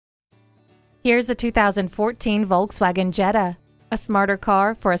Here's a 2014 Volkswagen Jetta. A smarter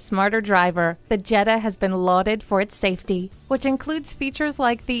car for a smarter driver, the Jetta has been lauded for its safety, which includes features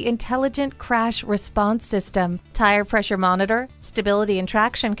like the Intelligent Crash Response System, tire pressure monitor, stability and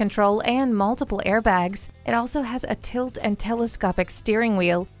traction control, and multiple airbags. It also has a tilt and telescopic steering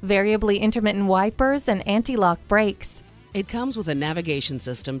wheel, variably intermittent wipers, and anti-lock brakes. It comes with a navigation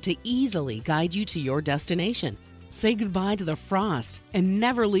system to easily guide you to your destination. Say goodbye to the frost and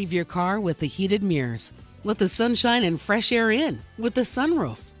never leave your car with the heated mirrors. Let the sunshine and fresh air in with the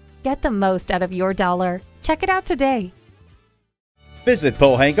sunroof. Get the most out of your dollar. Check it out today. Visit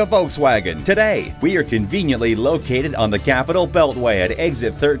Pohanka Volkswagen today. We are conveniently located on the Capitol Beltway at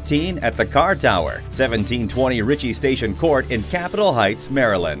Exit 13 at the Car Tower, 1720 Ritchie Station Court in Capitol Heights,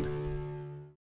 Maryland.